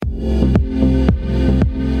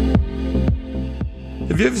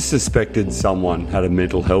you ever suspected someone had a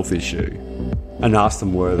mental health issue and asked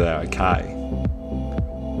them were they okay?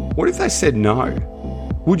 What if they said no?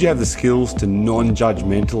 Would you have the skills to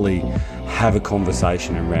non-judgmentally have a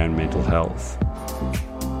conversation around mental health?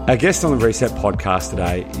 Our guest on the Reset podcast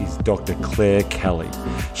today is Dr. Claire Kelly.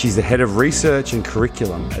 She's the head of research and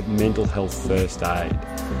curriculum at Mental Health First Aid.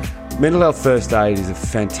 Mental Health First Aid is a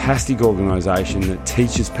fantastic organisation that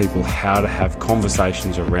teaches people how to have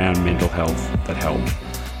conversations around mental health that help.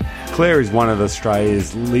 Claire is one of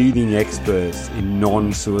Australia's leading experts in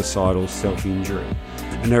non-suicidal self-injury,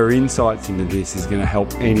 and her insights into this is going to help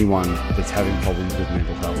anyone that's having problems with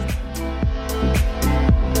mental health.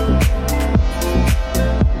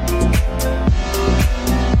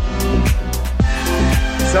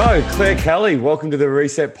 So, Claire Kelly, welcome to the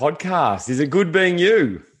Reset podcast. Is it good being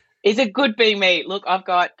you? Is it good being me? Look, I've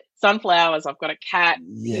got sunflowers, I've got a cat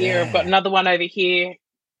here, I've got another one over here.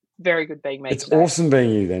 Very good being me. It's today. Awesome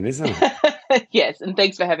being you then, isn't it? Yes, and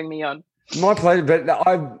thanks for having me on. My pleasure,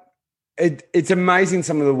 but it's amazing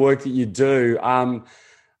some of the work that you do. I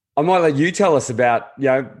might let you tell us about,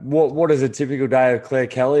 what does a typical day of Claire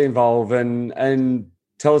Kelly involve, and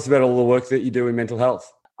tell us about all the work that you do in mental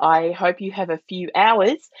health. I hope you have a few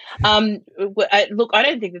hours. Look, I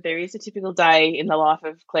don't think that there is a typical day in the life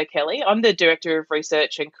of Claire Kelly. I'm the Director of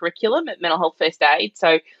Research and Curriculum at Mental Health First Aid.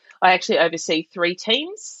 So I actually oversee three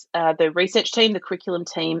teams, the research team, the curriculum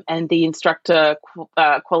team, and the instructor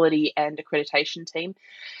quality and accreditation team,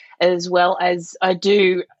 as well as I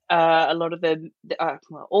do a lot of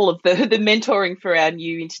all of the mentoring for our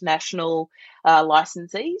new international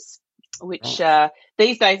licensees, which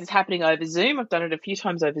these days is happening over Zoom. I've done it a few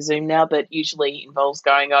times over Zoom now, but usually involves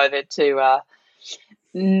going over to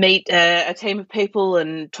meet a team of people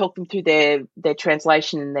and talk them through their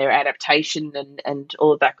translation and their adaptation and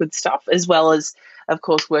all of that good stuff, as well as, of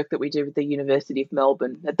course, work that we do with the University of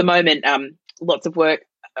Melbourne. At the moment, lots of work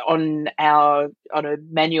on a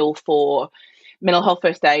manual for mental health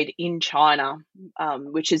first aid in China,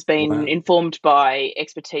 which has been informed by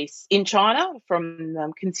expertise in China from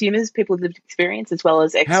consumers, people with lived experience, as well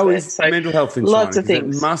as experts. How is mental health in China? Lots of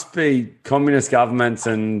things. It must be communist governments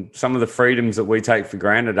and some of the freedoms that we take for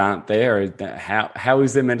granted aren't there. How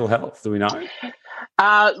is their mental health? Do we know?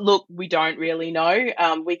 Look, we don't really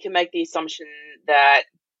know. We can make the assumption that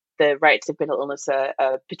the rates of mental illness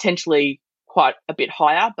are potentially quite a bit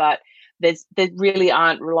higher, but there really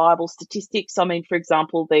aren't reliable statistics. I mean, for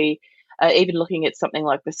example, even looking at something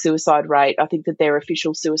like the suicide rate, I think that their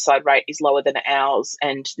official suicide rate is lower than ours,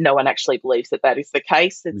 and no one actually believes that is the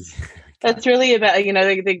case. That's really about,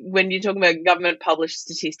 when you're talking about government published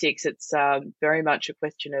statistics, it's very much a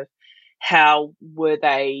question of how were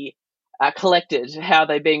they collected, how are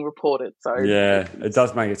they being reported. So yeah, it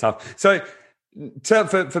does make it tough. So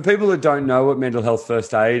for people that don't know what mental health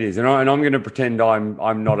first aid is, and I'm going to pretend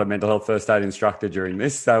I'm not a mental health first aid instructor during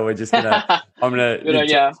this, so we're just gonna tell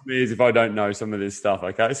me as if I don't know some of this stuff.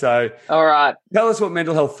 Okay, so all right, tell us what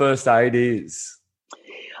mental health first aid is.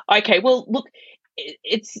 Okay, well, look,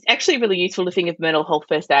 it's actually really useful to think of mental health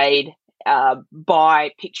first aid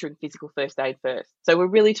by picturing physical first aid first. So we're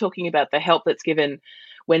really talking about the help that's given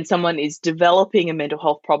when someone is developing a mental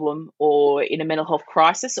health problem or in a mental health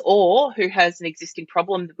crisis, or who has an existing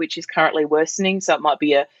problem which is currently worsening. So it might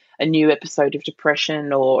be a new episode of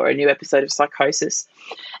depression or a new episode of psychosis.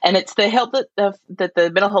 And it's the help that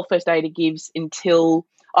the mental health first aider gives until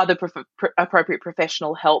either appropriate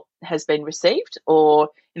professional help has been received, or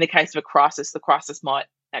in the case of a crisis, the crisis might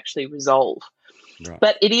actually resolve. Right.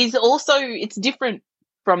 But it's different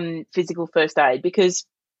from physical first aid, because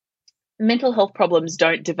mental health problems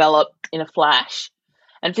don't develop in a flash,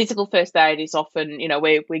 and physical first aid is often,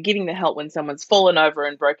 we're giving the help when someone's fallen over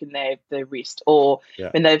and broken their wrist, or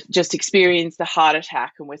when they've just experienced a heart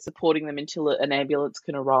attack, and we're supporting them until an ambulance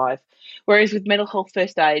can arrive. Whereas with mental health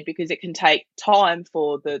first aid, because it can take time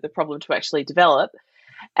for the problem to actually develop,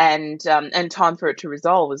 and time for it to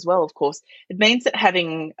resolve as well, of course, it means that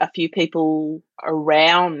having a few people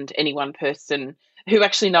around any one person who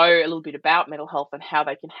actually know a little bit about mental health and how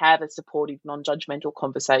they can have a supportive, non-judgmental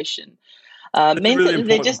conversation means really that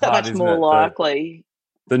they're just that much more likely.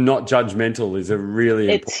 The not judgmental is a really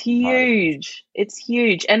important part. It's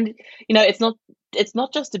huge. And, it's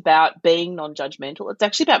not just about being non-judgmental. It's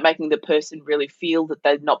actually about making the person really feel that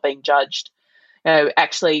they're not being judged.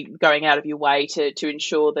 Actually going out of your way to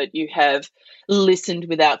ensure that you have listened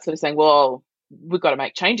without sort of saying, well, we've got to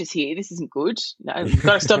make changes here. This isn't good. We've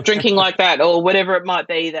got to stop drinking like that, or whatever it might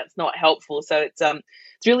be. That's not helpful. So it's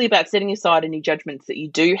really about setting aside any judgments that you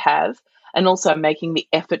do have, and also making the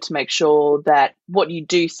effort to make sure that what you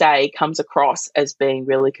do say comes across as being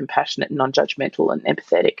really compassionate and non-judgmental and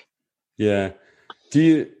empathetic. Yeah. Do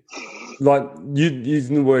you, like, you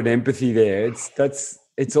using the word empathy there?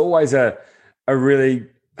 It's always a really,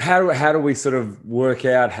 how do we sort of work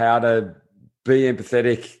out how to be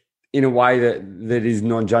empathetic in a way that is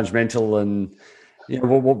non-judgmental, and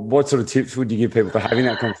what sort of tips would you give people for having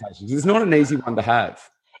that conversation? Because it's not an easy one to have.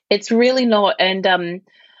 It's really not, and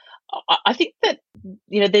I think that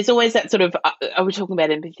there's always that sort of are we talking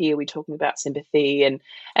about empathy? Are we talking about sympathy? And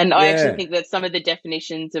I actually think that some of the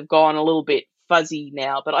definitions have gone a little bit fuzzy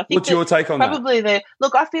now. But I think what's your take on probably that?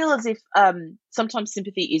 Look, I feel as if sometimes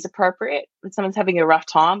sympathy is appropriate. When someone's having a rough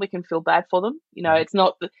time, we can feel bad for them. It's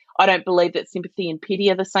not. I don't believe that sympathy and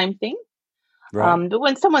pity are the same thing. Right. But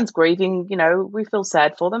when someone's grieving, we feel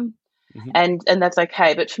sad for them. And that's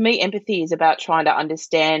okay. But for me, empathy is about trying to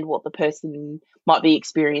understand what the person might be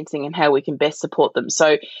experiencing and how we can best support them.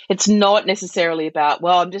 So it's not necessarily about,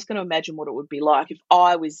 well, I'm just going to imagine what it would be like if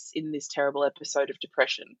I was in this terrible episode of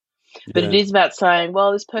depression. But it is about saying,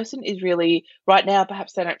 well, this person is really right now,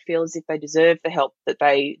 perhaps they don't feel as if they deserve the help that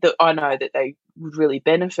I know that they would really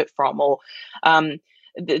benefit from, or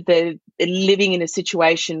they're living in a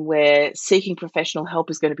situation where seeking professional help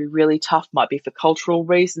is going to be really tough, might be for cultural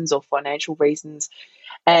reasons or financial reasons,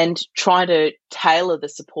 and trying to tailor the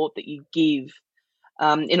support that you give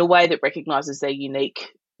in a way that recognises their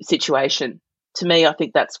unique situation. To me, I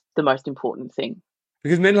think that's the most important thing.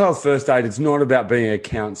 Because mental health first aid, it's not about being a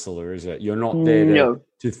counsellor, is it? You're not there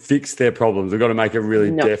to fix their problems. We've got to make a really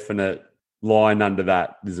definite line under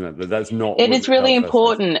that, isn't it? But that's not. It is really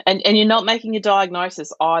important, and you're not making a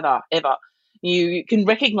diagnosis either, ever. You can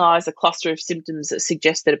recognise a cluster of symptoms that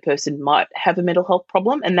suggest that a person might have a mental health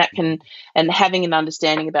problem, and having an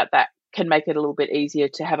understanding about that can make it a little bit easier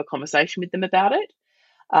to have a conversation with them about it.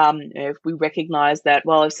 If we recognise that,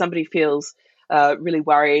 well, if somebody feels really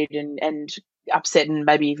worried and upset and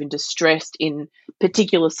maybe even distressed in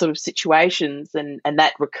particular sort of situations, and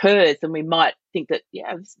that recurs, then we might think that,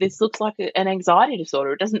 this looks like an anxiety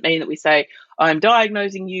disorder. It doesn't mean that we say, I'm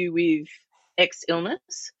diagnosing you with X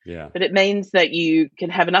illness, but it means that you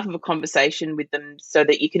can have enough of a conversation with them so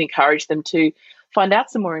that you can encourage them to find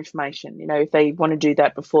out some more information, if they want to do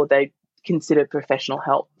that before they consider professional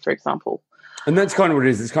help, for example. And that's kind of what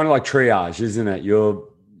it is. It's kind of like triage, isn't it?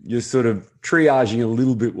 You're sort of triaging a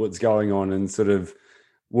little bit what's going on and sort of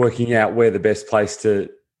working out where the best place to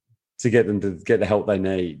get them to get the help they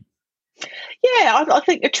need. Yeah, I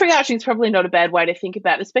think triaging is probably not a bad way to think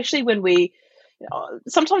about it, especially when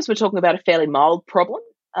sometimes we're talking about a fairly mild problem.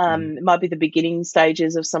 It might be the beginning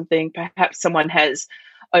stages of something. Perhaps someone has,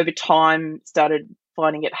 over time, started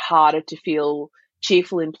finding it harder to feel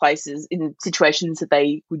cheerful in situations that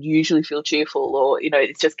they would usually feel cheerful, or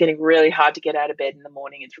it's just getting really hard to get out of bed in the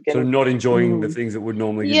morning. It's sort of not enjoying the things that would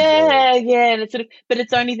normally and it's but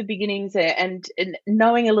it's only the beginnings there, and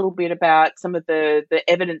knowing a little bit about some of the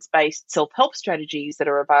evidence-based self-help strategies that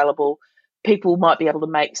are available, people might be able to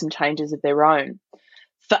make some changes of their own.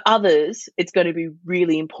 For others, it's going to be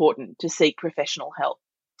really important to seek professional help.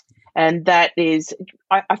 And that is,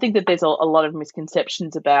 I think that there's a lot of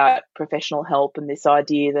misconceptions about professional help, and this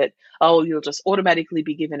idea that, you'll just automatically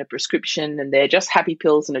be given a prescription and they're just happy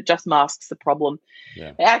pills and it just masks the problem.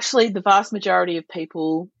 Yeah. Actually, the vast majority of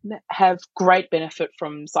people have great benefit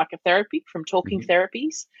from psychotherapy, from talking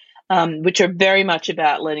therapies, which are very much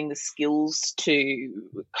about learning the skills to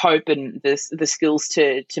cope and the skills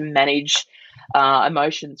to manage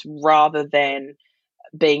emotions, rather than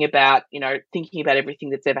being about, thinking about everything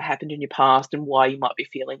that's ever happened in your past and why you might be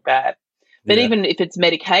feeling bad. But even if it's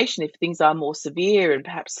medication, if things are more severe and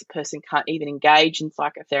perhaps the person can't even engage in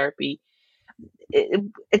psychotherapy,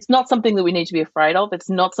 it's not something that we need to be afraid of. It's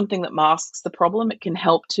not something that masks the problem. It can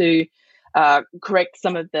help to correct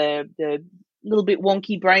some of the little bit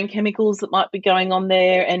wonky brain chemicals that might be going on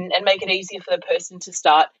there, and make it easier for the person to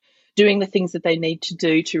start doing the things that they need to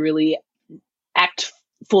do to really act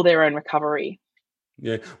for their own recovery.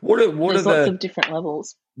 Yeah. There's lots of different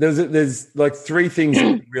levels. There's like three things that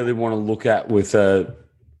you really want to look at with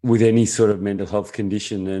any sort of mental health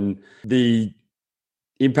condition, and the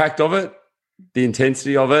impact of it, the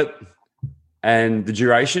intensity of it, and the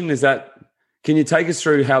duration. Can you take us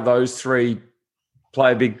through how those three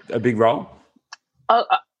play a big role?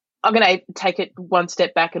 I'm going to take it one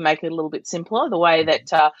step back and make it a little bit simpler. The way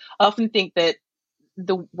that I often think that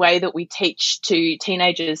the way that we teach to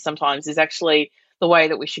teenagers sometimes is actually the way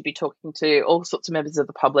that we should be talking to all sorts of members of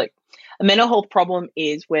the public. A mental health problem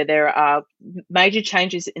is where there are major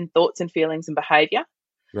changes in thoughts and feelings and behaviour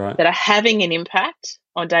that are having an impact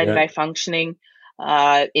on day-to-day functioning,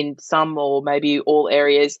 in some or maybe all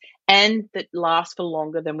areas, and that last for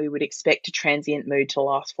longer than we would expect a transient mood to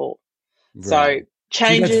last for. So Right. See, that's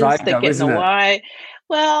changes vague that though, get in the isn't it? way.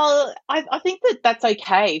 Well, I think that that's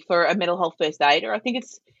okay for a mental health first aider. I think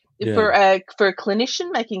it's Yeah. for a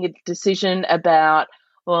clinician making a decision about,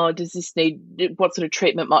 well, does this need, what sort of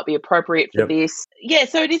treatment might be appropriate for Yep. this? Yeah,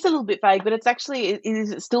 so it is a little bit vague, but it's actually, it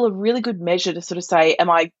is still a really good measure to sort of say, am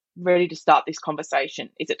I ready to start this conversation?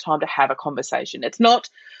 Is it time to have a conversation? It's not,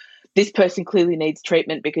 this person clearly needs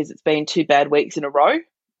treatment because it's been 2 bad weeks in a row. Mhm.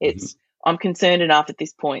 It's, I'm concerned enough at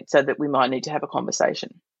this point so that we might need to have a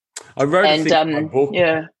conversation. I wrote a And thing in my book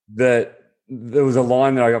yeah, that there was a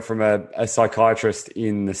line that I got from a psychiatrist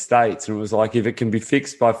in the States, and it was like, if it can be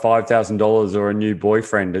fixed by $5,000 or a new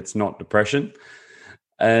boyfriend, it's not depression.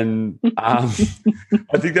 And I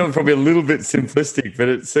think that was probably a little bit simplistic, but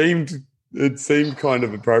it seemed kind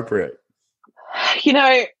of appropriate. you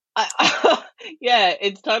know, yeah,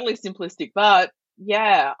 it's totally simplistic, but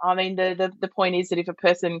yeah, I mean, the point is that if a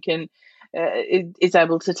person can is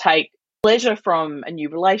able to take pleasure from a new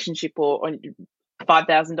relationship or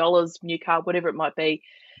 $5,000 new car, whatever it might be,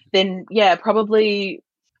 then yeah, probably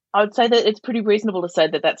I would say that it's pretty reasonable to say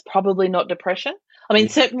that that's probably not depression. I mean,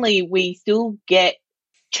 Yeah. certainly we still get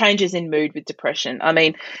changes in mood with depression. I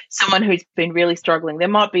mean, someone who's been really struggling, there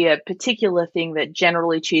might be a particular thing that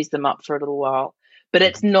generally cheers them up for a little while, but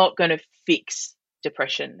it's not going to fix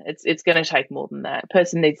depression. It's going to take more than that. A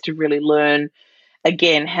person needs to really learn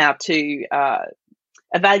again how to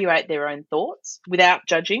evaluate their own thoughts without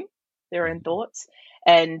judging their own thoughts,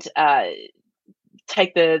 and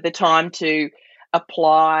take the time to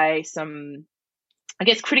apply some, I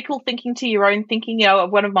guess, critical thinking to your own thinking. You know,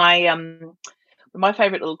 one of my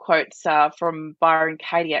favorite little quotes from Byron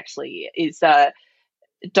Katie actually is,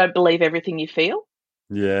 "Don't believe everything you feel."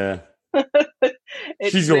 Yeah.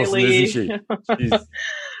 It's She's awesome, really isn't she?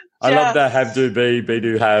 I love that have do be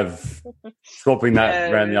do have, swapping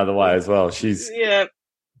that around the other way as well. She's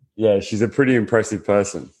a pretty impressive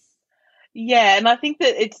person. Yeah, and I think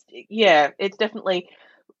that it's definitely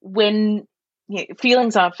when,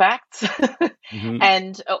 feelings aren't facts, Mm-hmm.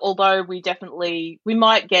 and although we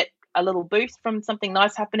might get a little boost from something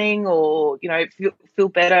nice happening, or feel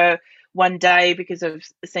better one day because of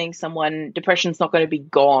seeing someone, depression's not going to be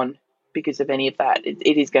gone because of any of that.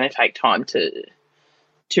 It is going to take time to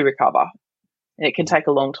recover. And it can take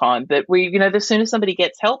a long time, but the sooner somebody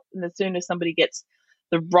gets help and the sooner somebody gets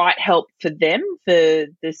the right help for them, for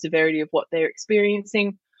the severity of what they're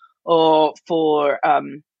experiencing, or for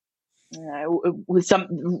with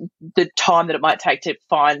the time that it might take to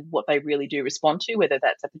find what they really do respond to, whether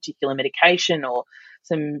that's a particular medication or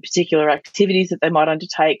some particular activities that they might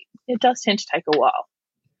undertake, it does tend to take a while.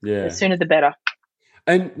 Yeah. The sooner the better.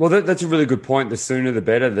 And well, that's a really good point. The sooner the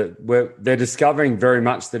better. That they're discovering very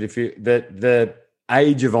much that that the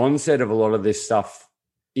age of onset of a lot of this stuff,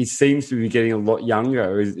 it seems to be getting a lot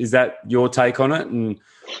younger. Is that your take on it? And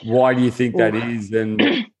why do you think that is? And what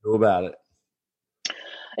do you do about it?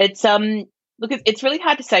 It's look, it's really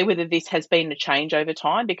hard to say whether this has been a change over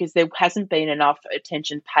time, because there hasn't been enough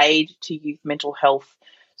attention paid to youth mental health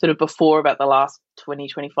sort of before about the last 20,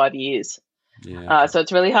 25 years. Yeah. So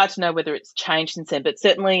it's really hard to know whether it's changed since then, but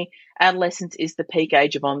certainly adolescence is the peak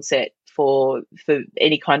age of onset for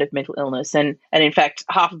any kind of mental illness. And in fact,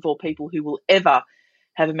 half of all people who will ever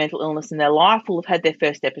have a mental illness in their life will have had their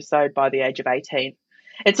first episode by the age of 18.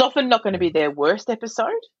 It's often not going to be their worst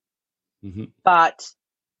episode, but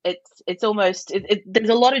it's almost, there's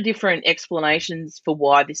a lot of different explanations for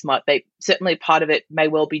why this might be. Certainly part of it may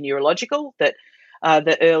well be neurological, that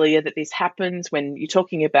the earlier that this happens, when you're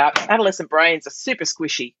talking about adolescent brains are super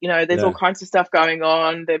squishy. There's all kinds of stuff going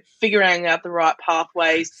on. They're figuring out the right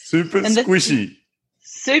pathways. Super squishy.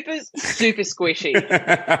 Super squishy.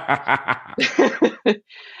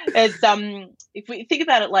 It's if we think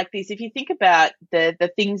about it like this, if you think about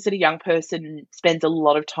the things that a young person spends a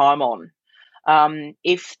lot of time on,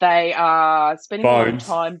 if they are spending a lot of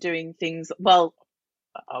time doing things, well,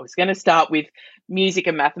 I was going to start with music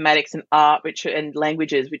and mathematics and art, and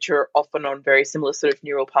languages, which are often on very similar sort of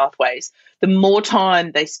neural pathways. The more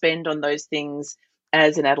time they spend on those things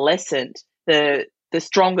as an adolescent, the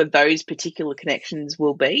stronger those particular connections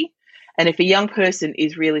will be. And if a young person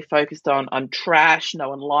is really focused on, I'm trash, no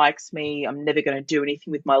one likes me, I'm never going to do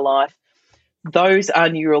anything with my life, those are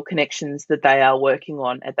neural connections that they are working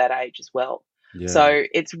on at that age as well. Yeah. So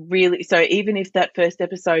it's really, so even if that first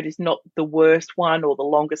episode is not the worst one or the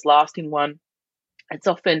longest lasting one, it's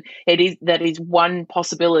often, that is one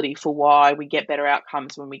possibility for why we get better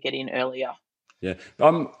outcomes when we get in earlier. Yeah.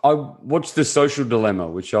 I watched The Social Dilemma,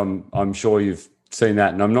 which I'm sure you've seen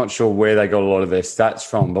that, and I'm not sure where they got a lot of their stats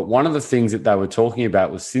from, but one of the things that they were talking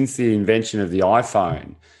about was since the invention of the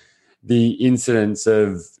iPhone, the incidence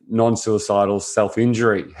of non-suicidal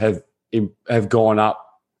self-injury have gone up.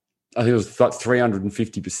 I think it was like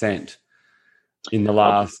 350% in the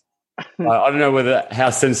last. I don't know how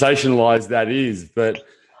sensationalized that is, but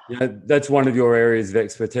that's one of your areas of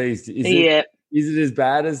expertise. Is it as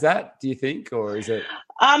bad as that, do you think, or is it?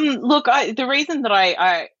 Look, the reason that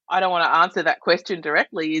I don't want to answer that question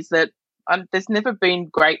directly is that there's never been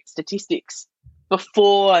great statistics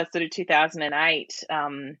before sort of 2008,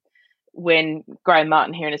 when Graham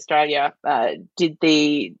Martin here in Australia did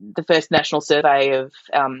the first national survey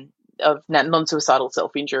of non-suicidal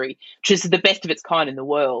self-injury, which is the best of its kind in the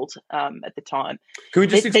world at the time. Can we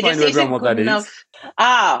just explain to everyone what that is?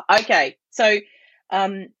 Okay. So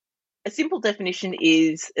a simple definition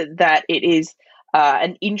is that it is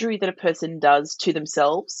an injury that a person does to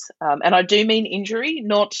themselves. And I do mean injury,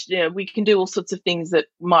 not, we can do all sorts of things that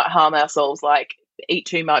might harm ourselves, like eat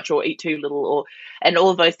too much or eat too little, and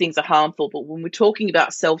all of those things are harmful. But when we're talking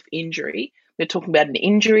about self-injury, we're talking about an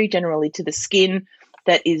injury generally to the skin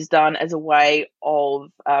that is done as a way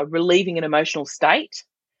of relieving an emotional state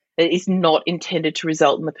that is not intended to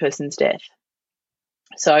result in the person's death.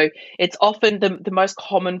 So it's often the most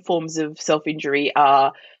common forms of self-injury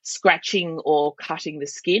are scratching or cutting the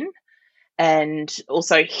skin, and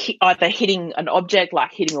also either hitting an object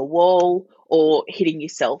like hitting a wall or hitting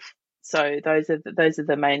yourself. So those are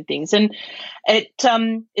the main things, and it's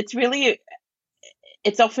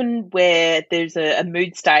often where there's a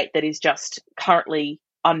mood state that is just currently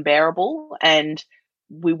unbearable, and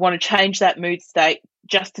we want to change that mood state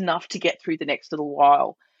just enough to get through the next little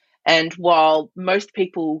while. And while most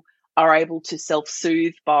people are able to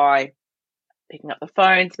self-soothe by picking up the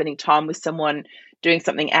phone, spending time with someone, doing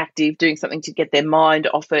something active, doing something to get their mind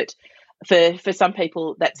off it, for some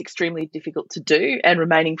people that's extremely difficult to do, and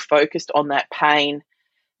remaining focused on that pain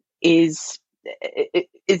is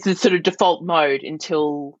the sort of default mode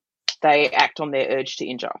until they act on their urge to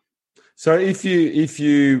injure. So if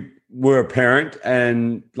you were a parent,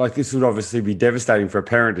 and like this would obviously be devastating for a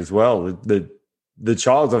parent as well, the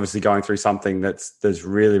child's obviously going through something that's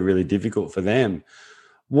really, really difficult for them.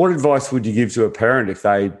 What advice would you give to a parent if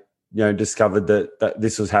they, discovered that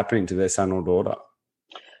this was happening to their son or daughter?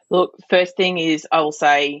 Look, first thing is I will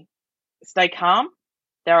say, stay calm.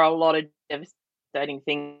 There are a lot of devastating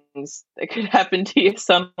things that could happen to your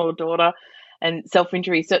son or daughter, and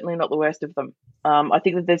self-injury is certainly not the worst of them. I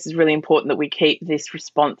think that this is really important, that we keep this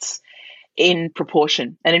response in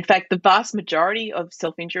proportion. And in fact, the vast majority of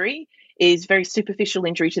self-injury is very superficial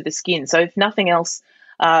injury to the skin. So if nothing else,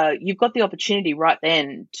 you've got the opportunity right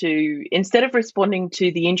then to, instead of responding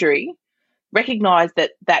to the injury, recognize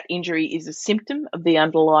that injury is a symptom of the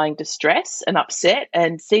underlying distress and upset,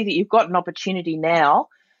 and see that you've got an opportunity now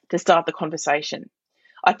to start the conversation.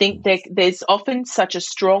 I think there's often such a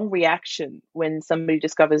strong reaction when somebody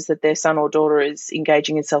discovers that their son or daughter is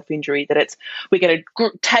engaging in self-injury, that we're going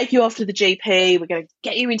to take you off to the GP, we're going to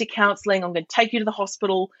get you into counselling, I'm going to take you to the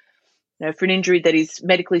hospital, for an injury that is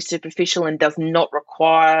medically superficial and does not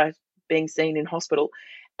require being seen in hospital.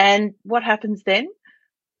 And what happens then?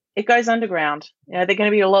 It goes underground. They're going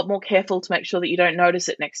to be a lot more careful to make sure that you don't notice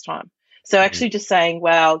it next time. So actually just saying,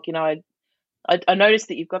 well, I noticed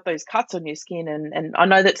that you've got those cuts on your skin, and I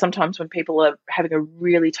know that sometimes when people are having a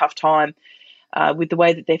really tough time with the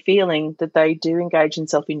way that they're feeling, that they do engage in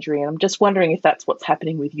self-injury, and I'm just wondering if that's what's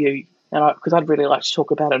happening with you, and because I'd really like to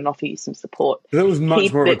talk about it and offer you some support. That was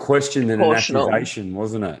much more of a question than an accusation,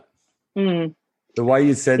 wasn't it? Mm. The way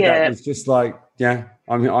you said that was just like,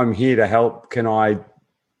 I'm here to help. Can I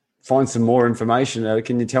find some more information?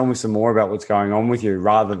 Can you tell me some more about what's going on with you,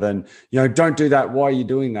 rather than, don't do that. Why are you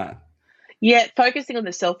doing that? Yeah, focusing on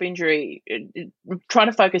the self-injury, trying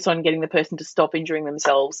to focus on getting the person to stop injuring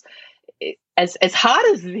themselves. As hard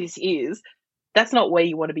as this is, that's not where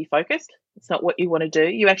you want to be focused. It's not what you want to do.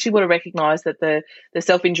 You actually want to recognize that the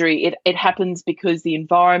self-injury, it happens because the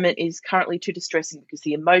environment is currently too distressing, because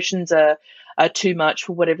the emotions are too much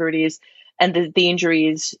for whatever it is, and the injury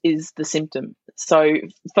is the symptom. So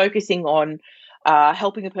focusing on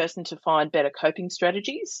helping a person to find better coping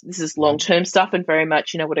strategies. This is long-term stuff, and very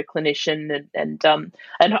much, what a clinician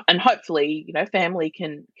and hopefully, family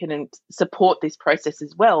can support this process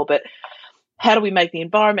as well. But how do we make the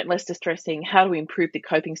environment less distressing? How do we improve the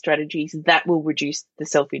coping strategies that will reduce the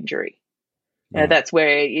self-injury? That's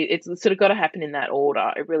where it's sort of got to happen in that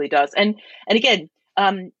order. It really does. And again,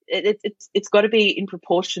 it's got to be in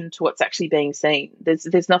proportion to what's actually being seen.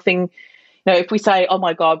 There's nothing. Now, if we say, "Oh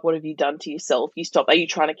my God, what have you done to yourself?" You stop. Are you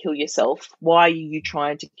trying to kill yourself? Why are you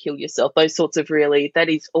trying to kill yourself? Those sorts of really, that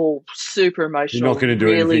is all super You're not emotional, going to do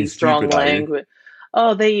anything really strong stupid, are you? language.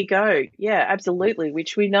 Oh, there you go. Yeah, absolutely.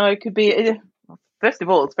 Which we know could be, first of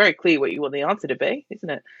all, it's very clear what you want the answer to be, isn't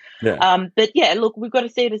it? Yeah. But yeah, look, we've got to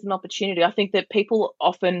see it as an opportunity. I think that people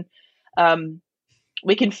often,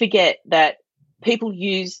 we can forget that people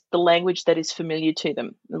use the language that is familiar to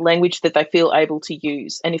them, the language that they feel able to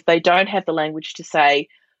use. And if they don't have the language to say,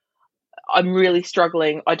 I'm really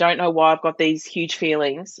struggling, I don't know why I've got these huge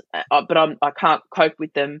feelings, but I can't cope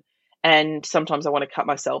with them, and sometimes I want to cut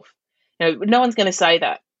myself. No one's going to say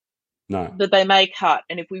that, No. but they may cut.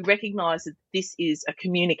 And if we recognize that this is a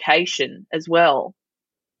communication as well,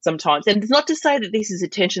 sometimes, and it's not to say that this is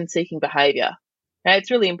attention-seeking behavior.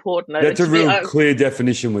 It's really important. That's a real clear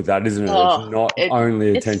definition with that, isn't it? Oh, it's not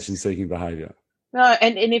only attention-seeking behaviour. No,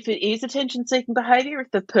 and if it is attention-seeking behavior,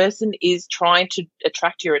 if the person is trying to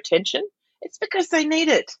attract your attention, it's because they need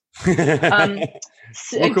it.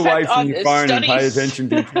 Look away from your phone and pay attention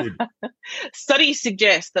to your kid. Studies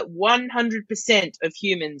suggest that 100% of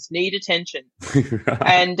humans need attention. Right.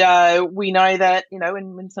 And we know that,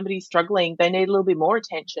 when somebody's struggling, they need a little bit more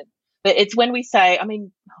attention. But it's when we say,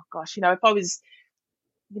 if I was,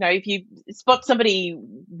 if you spot somebody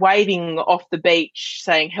waving off the beach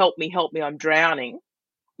saying, help me, I'm drowning,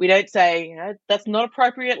 we don't say, that's not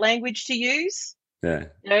appropriate language to use. Yeah.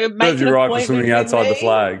 Make you're right for swimming outside the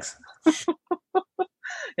flags.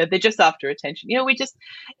 They're just after attention. We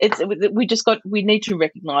need to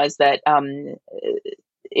recognize that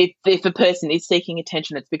if a person is seeking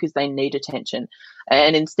attention, it's because they need attention.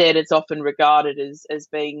 And instead it's often regarded as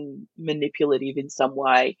being manipulative in some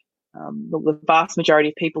way. The vast majority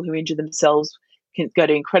of people who injure themselves can go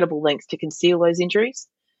to incredible lengths to conceal those injuries.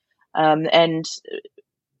 And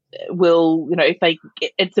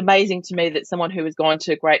it's amazing to me that someone who has gone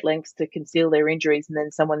to great lengths to conceal their injuries and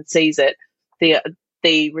then someone sees it,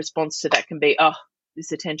 the response to that can be,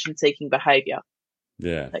 this attention-seeking behavior.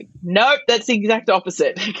 Yeah. Nope, that's the exact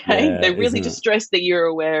opposite. Okay. Yeah, they're really distressed that you're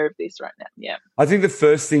aware of this right now. Yeah. I think the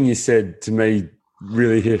first thing you said to me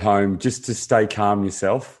really hit home, just to stay calm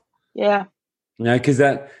yourself. Yeah. Because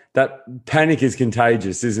that panic is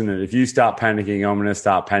contagious, isn't it? If you start panicking, I'm going to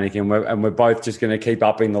start panicking, and we're both just going to keep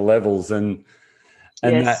upping the levels, and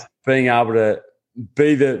yes. that being able to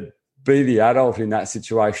be the adult in that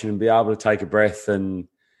situation and be able to take a breath, and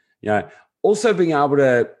also being able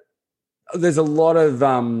to. There's a lot of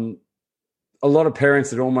parents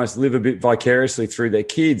that almost live a bit vicariously through their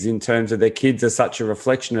kids, in terms of their kids are such a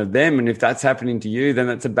reflection of them, and if that's happening to you, then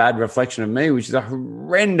that's a bad reflection of me, which is a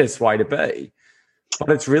horrendous way to be.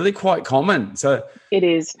 But it's really quite common. So it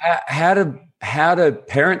is. How do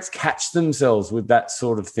parents catch themselves with that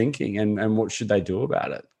sort of thinking, and what should they do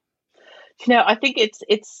about it? I think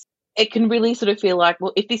it can really sort of feel like,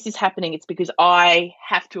 well, if this is happening, it's because I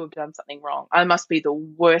have to have done something wrong. I must be the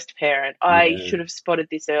worst parent. I should have spotted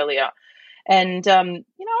this earlier. And,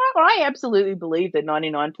 I absolutely believe that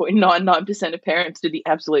 99.99% of parents do the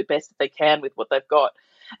absolute best that they can with what they've got.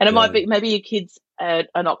 And it might be, maybe your kids are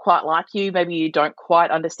not quite like you. Maybe you don't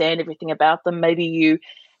quite understand everything about them. Maybe you,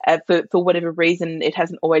 for whatever reason, it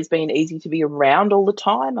hasn't always been easy to be around all the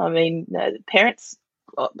time. I mean, parents,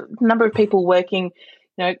 a number of people working,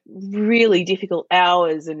 really difficult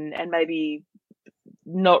hours and maybe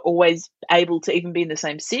not always able to even be in the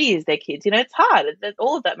same city as their kids. It's hard.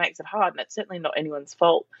 All of that makes it hard, and it's certainly not anyone's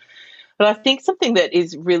fault. But I think something that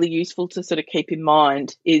is really useful to sort of keep in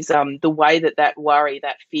mind is the way that worry,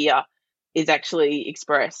 that fear is actually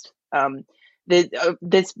expressed.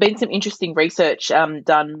 There's been some interesting research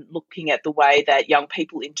done looking at the way that young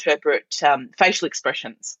people interpret facial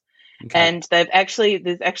expressions. Okay. And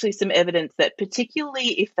there's actually some evidence that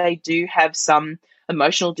particularly if they do have some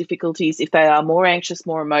emotional difficulties, if they are more anxious,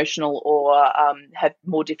 more emotional, or have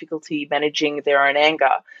more difficulty managing their own anger,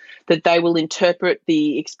 that they will interpret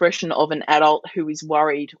the expression of an adult who is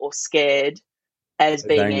worried or scared as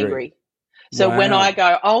being angry. So when I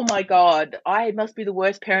go, oh my God, I must be the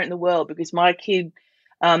worst parent in the world because my kid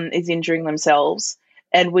is injuring themselves,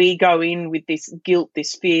 and we go in with this guilt,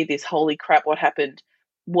 this fear, this holy crap, what happened?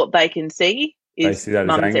 What they can see is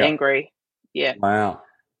mum's angry. Yeah. Wow.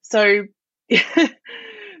 So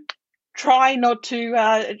try not to,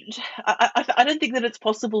 I don't think that it's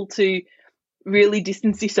possible to really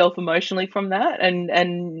distance yourself emotionally from that.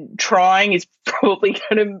 And trying is probably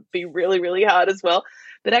going to be really, really hard as well.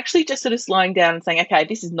 But actually just sort of slowing down and saying, okay,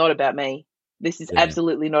 this is not about me. This is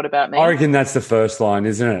absolutely not about me. I reckon that's the first line,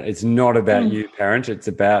 isn't it? It's not about you, parent. It's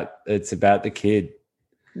about the kid.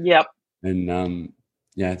 Yep. And,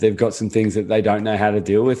 they've got some things that they don't know how to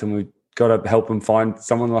deal with, and got to help them find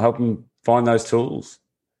someone will help them find those tools.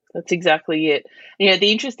 That's exactly it.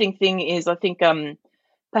 The interesting thing is, I think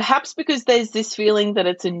perhaps because there's this feeling that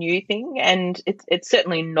it's a new thing, and it's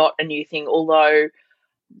certainly not a new thing, although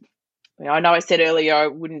I know I said earlier I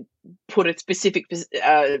wouldn't put a specific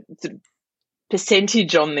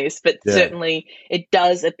percentage on this, but certainly it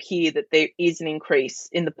does appear that there is an increase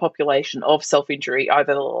in the population of self-injury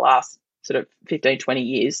over the last sort of 15, 20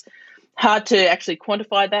 years. Hard to actually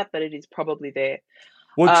quantify that, but it is probably there.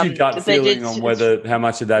 What's your gut feeling on how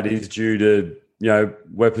much of that is due to,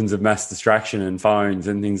 weapons of mass distraction and phones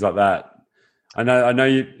and things like that? I know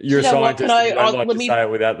you're a scientist and you don't like to say it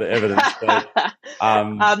without the evidence.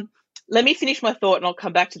 But, let me finish my thought and I'll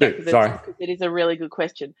come back to that because it is a really good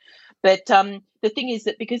question. But the thing is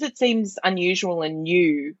that because it seems unusual and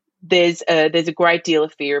new, there's a great deal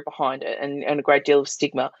of fear behind it and a great deal of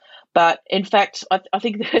stigma. But in fact, I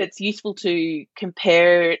think that it's useful to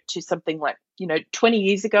compare it to something like, 20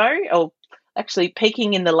 years ago, or actually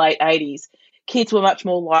peaking in the late 80s, kids were much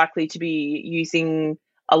more likely to be using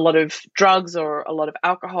a lot of drugs or a lot of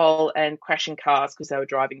alcohol and crashing cars because they were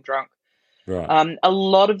driving drunk. Right. A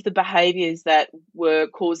lot of the behaviours that were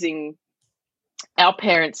causing our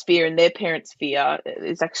parents' fear and their parents' fear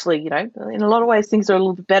is actually, in a lot of ways things are a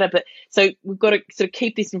little bit better. But so we've got to sort of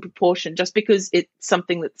keep this in proportion. Just because it's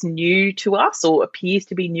something that's new to us or appears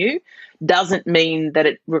to be new doesn't mean that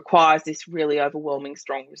it requires this really overwhelming,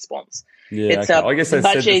 strong response. Yeah, I guess they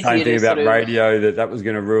said the same thing about radio, that was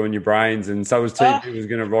going to ruin your brains, and so was TV was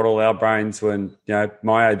going to rot all our brains when,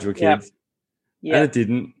 my age were kids. Yeah. And it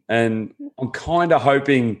didn't. And I'm kind of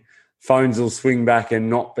hoping phones will swing back and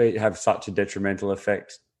not have such a detrimental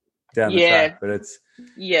effect down the track. But it's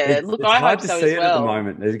hard to see it at the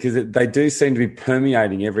moment because they do seem to be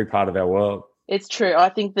permeating every part of our world. It's true. I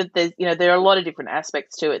think that there are a lot of different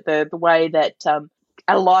aspects to it. The way that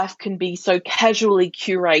our life can be so casually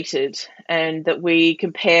curated, and that we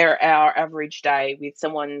compare our average day with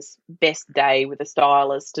someone's best day with a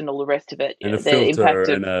stylist and all the rest of it. And a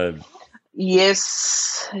filter and a...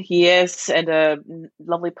 Yes, and a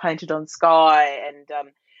lovely painted on sky,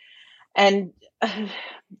 and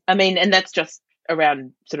I mean, and that's just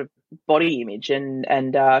around sort of body image and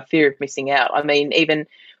fear of missing out. I mean, even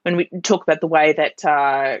when we talk about the way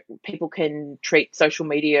that people can treat social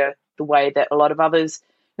media the way that a lot of others,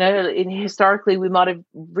 historically we might have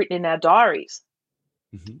written in our diaries.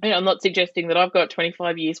 Mm-hmm. I'm not suggesting that I've got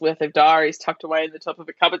 25 years worth of diaries tucked away in the top of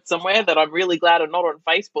a cupboard somewhere that I'm really glad are not on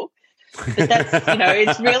Facebook. But that's,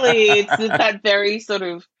 it's that very sort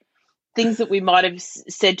of things that we might have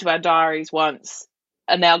said to our diaries once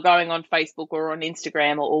are now going on Facebook or on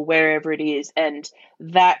Instagram or wherever it is. And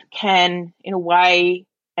that can, in a way,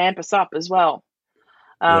 amp us up as well.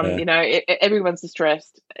 Everyone's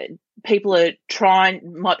distressed. People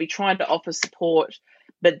might be trying to offer support,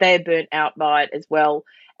 but they're burnt out by it as well.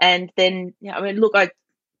 And then,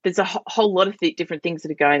 there's a whole lot of different things that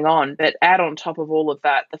are going on, but add on top of all of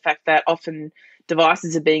that, the fact that often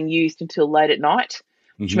devices are being used until late at night,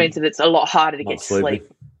 which means that it's a lot harder to get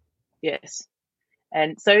sleep. Yes.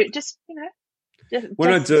 And so it just,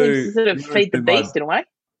 when I do sort of feed the beast in a way.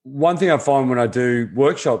 One thing I find when I do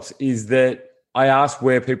workshops is that I ask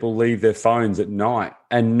where people leave their phones at night,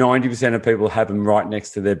 and 90% of people have them right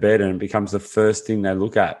next to their bed, and it becomes the first thing they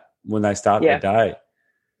look at when they start their day.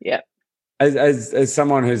 Yeah. As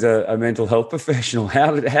someone who's a mental health professional,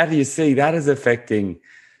 how do you see that as affecting,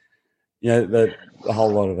 the whole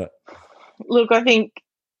lot of it? Look, I think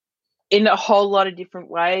in a whole lot of different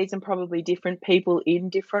ways, and probably different people in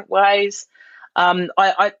different ways. I'm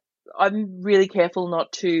really careful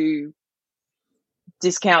not to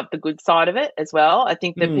discount the good side of it as well. I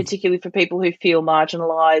think that particularly for people who feel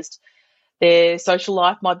marginalised, their social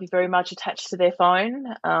life might be very much attached to their phone.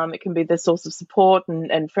 It can be the source of support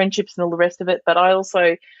and friendships and all the rest of it. But I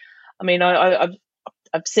also, I've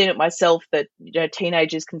seen it myself that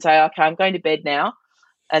teenagers can say, "Okay, I'm going to bed now,"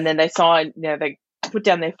 and then they they put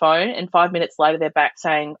down their phone, and 5 minutes later they're back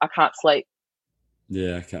saying, "I can't sleep."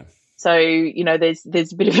 Yeah. Okay. So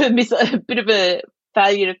there's a bit of a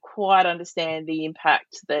failure to quite understand the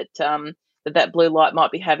impact that that blue light might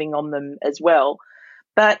be having on them as well.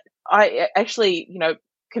 But I actually,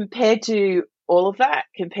 compared to all of that,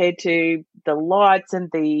 compared to the lights and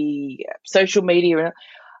the social media,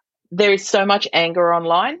 there is so much anger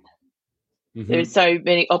online. Mm-hmm. There's so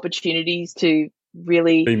many opportunities to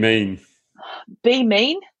really be mean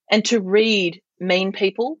and to read mean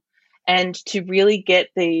people, and to really get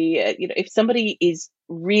the, if somebody is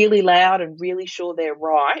really loud and really sure they're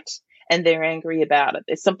right and they're angry about it,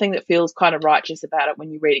 there's something that feels kind of righteous about it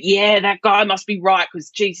when you read it. Yeah, that guy must be right because,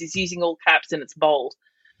 geez, he's using all caps and it's bold.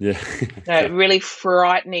 Yeah. Really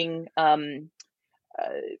frightening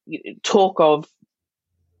talk of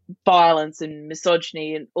violence and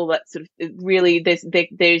misogyny and all that sort of. Really,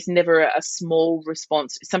 there's never a small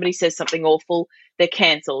response. If somebody says something awful, they're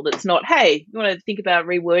cancelled. It's not, hey, you want to think about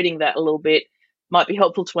rewording that a little bit, might be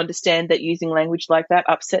helpful to understand that using language like that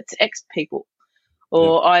upsets X people.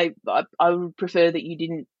 Or I would prefer that you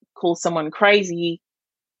didn't call someone crazy.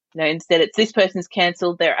 Instead it's this person's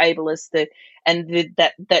cancelled, they're ableist, that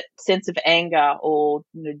sense of anger, or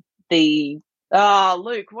Luke,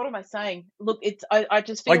 what am I saying? Look, I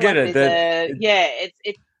just feel I get like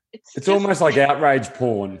it's just, almost like outrage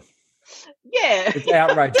porn. Yeah, it's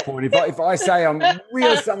outrage porn. If I say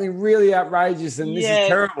something really outrageous and this is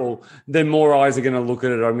terrible, then more eyes are going to look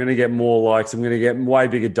at it. I'm going to get more likes. I'm going to get way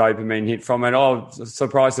bigger dopamine hit from it. Oh,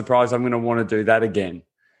 surprise, surprise! I'm going to want to do that again.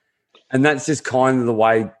 And that's just kind of the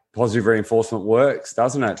way positive reinforcement works,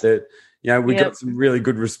 doesn't it? That we got some really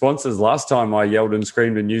good responses last time. I yelled and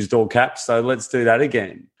screamed and used all caps, so let's do that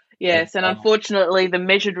again. Yes, and unfortunately, the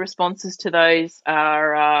measured responses to those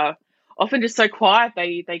are often just so quiet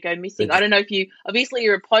they go missing. I don't know if obviously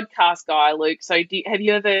you're a podcast guy, Luke. So have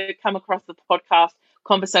you ever come across the podcast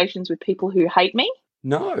Conversations with People Who Hate Me?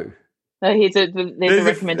 No. There's a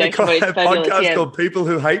recommendation. There's a podcast called People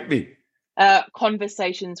Who Hate Me.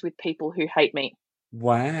 Conversations with People Who Hate Me.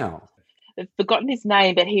 Wow. I've forgotten his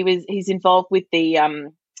name, but he's involved with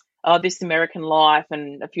the This American Life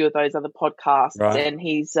and a few of those other podcasts. Right. And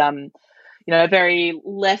he's very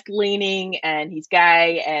left leaning, and he's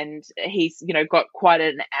gay, and he's got quite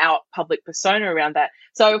an out public persona around that.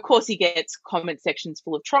 So of course he gets comment sections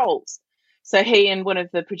full of trolls. So he and one of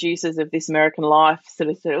the producers of This American Life sort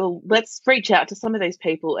of said, "Oh, let's reach out to some of these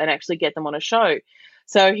people and actually get them on a show."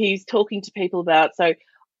 So he's talking to people about, so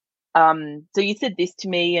you said this to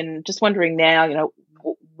me, and just wondering now,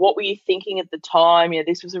 what were you thinking at the time?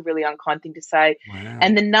 This was a really unkind thing to say. Wow.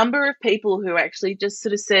 And the number of people who actually just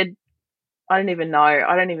sort of said, I don't even know.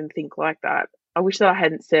 I don't even think like that. I wish that I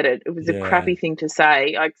hadn't said it. It was a crappy thing to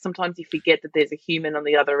say. Like, sometimes you forget that there's a human on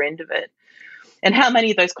the other end of it. And how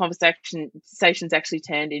many of those conversations actually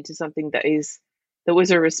turned into something that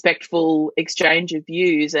was a respectful exchange of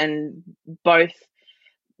views, and both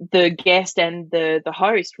the guest and the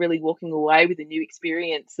host really walking away with a new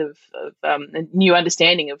experience of a new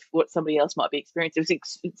understanding of what somebody else might be experiencing.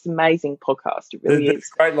 It's an amazing podcast. It really is.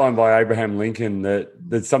 A great line by Abraham Lincoln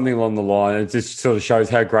that's something along the line. It just sort of shows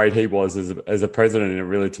how great he was as a president in a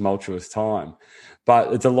really tumultuous time.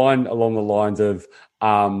 But it's a line along the lines of,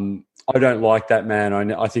 I don't like that man.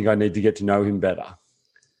 I think I need to get to know him better.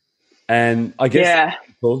 And I guess that's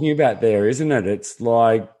what we're talking about there, isn't it? It's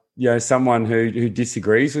like, someone who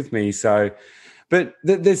disagrees with me. So, but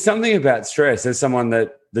there's something about stress. There's someone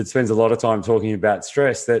that spends a lot of time talking about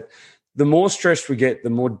stress, that the more stressed we get,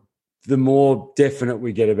 the more definite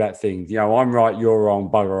we get about things. I'm right, you're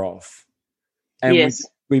wrong, bugger off. And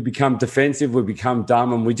we become defensive, we become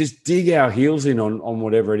dumb, and we just dig our heels in on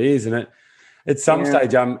whatever it is. And at some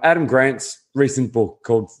stage, Adam Grant's recent book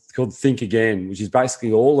called Think Again, which is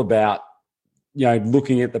basically all about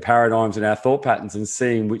looking at the paradigms in our thought patterns and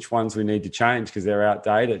seeing which ones we need to change because they're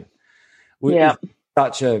outdated. It's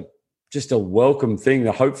such just a welcome thing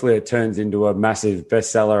that hopefully it turns into a massive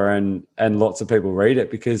bestseller and lots of people read it,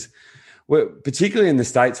 because we're particularly in the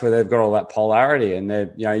States where they've got all that polarity, and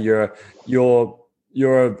they're, you're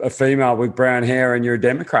a female with brown hair and you're a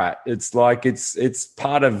Democrat. It's like it's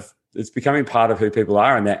becoming part of who people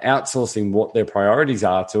are, and they're outsourcing what their priorities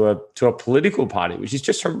are to a political party, which is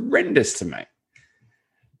just horrendous to me.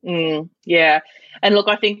 And look,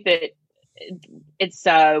 I think that it's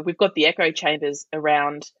we've got the echo chambers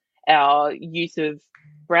around our use of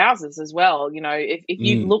browsers as well. If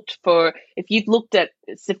you've looked at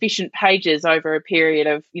sufficient pages over a period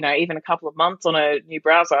of even a couple of months on a new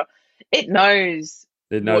browser, it knows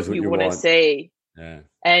what you want to see,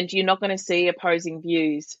 and you're not going to see opposing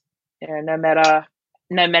views. No matter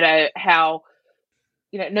how,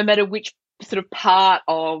 no matter which sort of part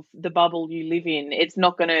of the bubble you live in, it's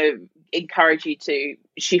not going to encourage you to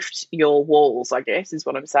shift your walls, I guess, is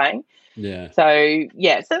what I'm saying. Yeah. So then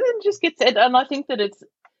it just gets, and I think that it's,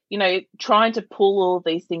 trying to pull all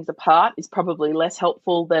these things apart is probably less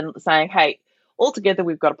helpful than saying, hey, altogether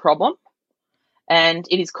we've got a problem, and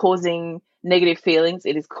it is causing negative feelings,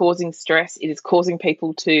 it is causing stress, it is causing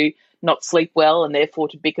people to not sleep well, and therefore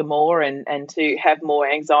to bicker more and to have more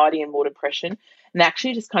anxiety and more depression. And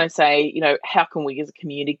actually just kind of say, how can we as a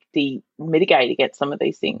community mitigate against some of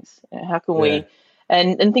these things? How can we,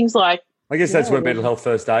 and things like, I guess that's where mental health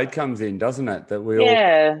first aid comes in, doesn't it? That we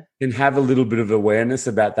all can have a little bit of awareness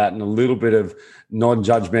about that, and a little bit of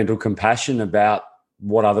non-judgmental compassion about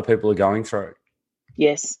what other people are going through.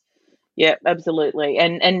 Yes. Yeah, absolutely.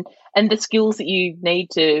 And the skills that you need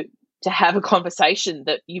to have a conversation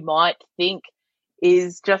that you might think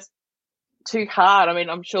is just too hard. I mean,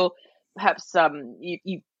 I'm sure perhaps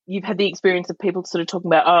you've had the experience of people sort of talking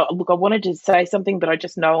about, oh, look, I wanted to say something, but I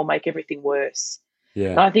just know I'll make everything worse.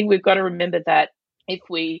 Yeah. And I think we've got to remember that if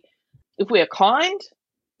we are kind,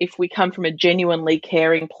 if we come from a genuinely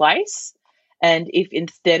caring place, and if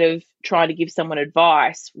instead of trying to give someone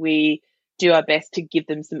advice, we do our best to give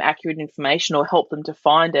them some accurate information or help them to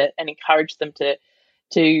find it and encourage them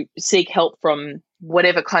to seek help from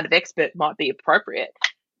whatever kind of expert might be appropriate,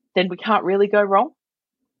 then we can't really go wrong.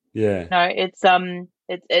 Yeah. No, and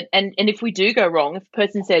if we do go wrong, if a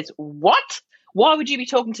person says, "What? Why would you be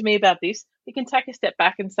talking to me about this?" we can take a step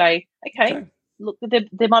back and say, "Okay, look,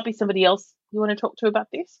 there might be somebody else you want to talk to about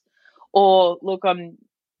this," or "Look, I'm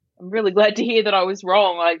really glad to hear that I was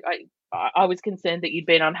wrong. I was concerned that you'd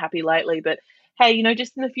been unhappy lately, but hey,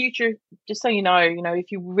 just in the future, just so you know,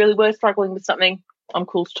 if you really were struggling with something, I'm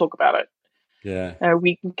cool to talk about it." Yeah.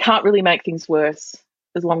 We can't really make things worse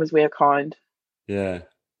as long as we are kind. Yeah.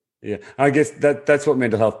 Yeah. I guess that's what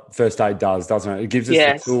mental health first aid does, doesn't it? It gives us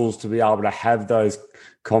the tools to be able to have those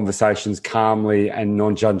conversations calmly and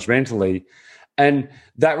non-judgmentally. And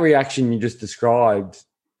that reaction you just described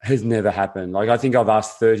has never happened. Like, I think I've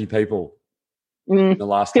asked 30 people in the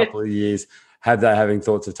last couple of years, have they having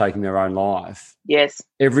thoughts of taking their own life? Yes.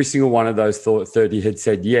 Every single one of those 30 had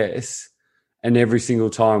said yes. And every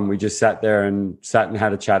single time we just sat there and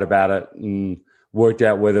had a chat about it and worked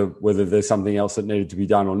out whether there's something else that needed to be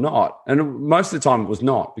done or not. And most of the time it was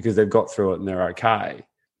not, because they've got through it and they're okay.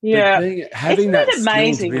 Yeah. Having that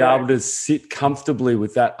skill to be able to sit comfortably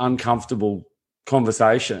with that uncomfortable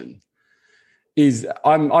conversation is,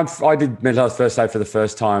 I did mental health first aid for the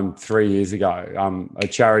first time 3 years ago. A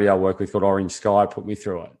charity I work with called Orange Sky put me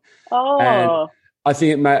through it. Oh. And I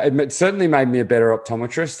think it certainly made me a better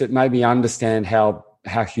optometrist. It made me understand how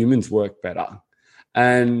humans work better.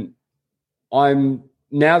 And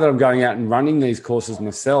now that I'm going out and running these courses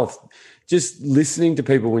myself, just listening to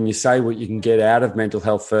people when you say what you can get out of mental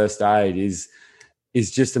health first aid is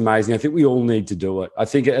just amazing. I think we all need to do it. I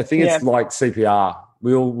think it's like CPR.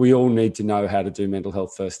 We all need to know how to do mental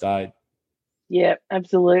health first aid. Yeah,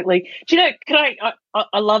 absolutely. Do you know,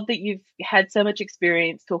 I love that you've had so much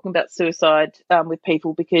experience talking about suicide with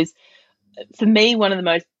people, because for me, one of the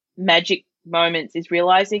most magic moments is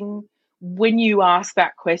realizing when you ask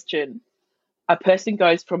that question, a person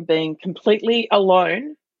goes from being completely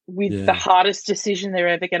alone with the hardest decision they're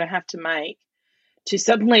ever going to have to make to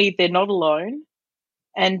suddenly they're not alone.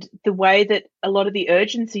 And the way that a lot of the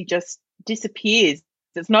urgency just disappears.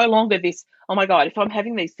 It's no longer this, oh my God, if I'm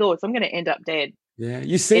having these thoughts, I'm going to end up dead. Yeah,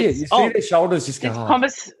 you see it. You see their shoulders just go,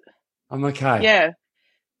 I'm okay. Yeah.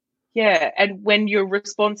 Yeah. And when your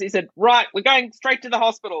response isn't, right, we're going straight to the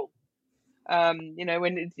hospital,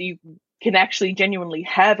 when you can actually genuinely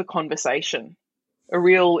have a conversation, a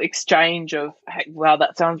real exchange of, hey, wow,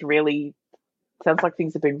 that sounds like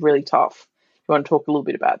things have been really tough. You want to talk a little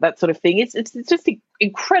bit about that sort of thing. It's just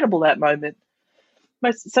incredible, that moment.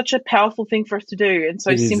 Such a powerful thing for us to do, and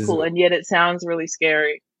so simple, and yet it sounds really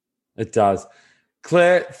scary. It does.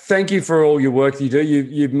 Claire, thank you for all your work you do.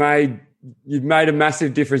 You've made a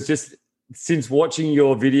massive difference just since watching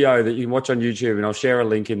your video that you can watch on YouTube, and I'll share a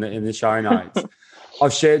link in the show notes.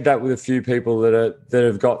 I've shared that with a few people that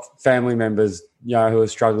have got family members, who are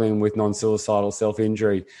struggling with non-suicidal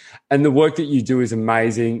self-injury, and the work that you do is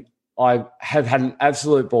amazing. I have had an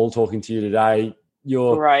absolute ball talking to you today.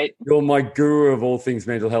 You're my guru of all things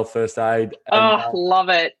mental health first aid. And, love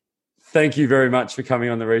it. Thank you very much for coming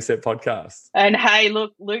on the Reset podcast. And hey,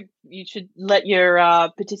 look, Luke, you should let your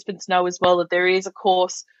participants know as well that there is a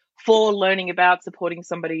course for learning about supporting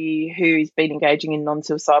somebody who's been engaging in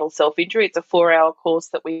non-suicidal self-injury. It's a 4-hour course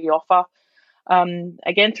that we offer,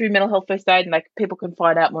 again, through Mental Health First Aid, and people can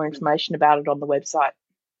find out more information about it on the website.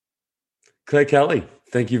 Claire Kelly,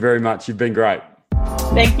 thank you very much. You've been great.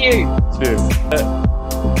 Thank you. Cheers.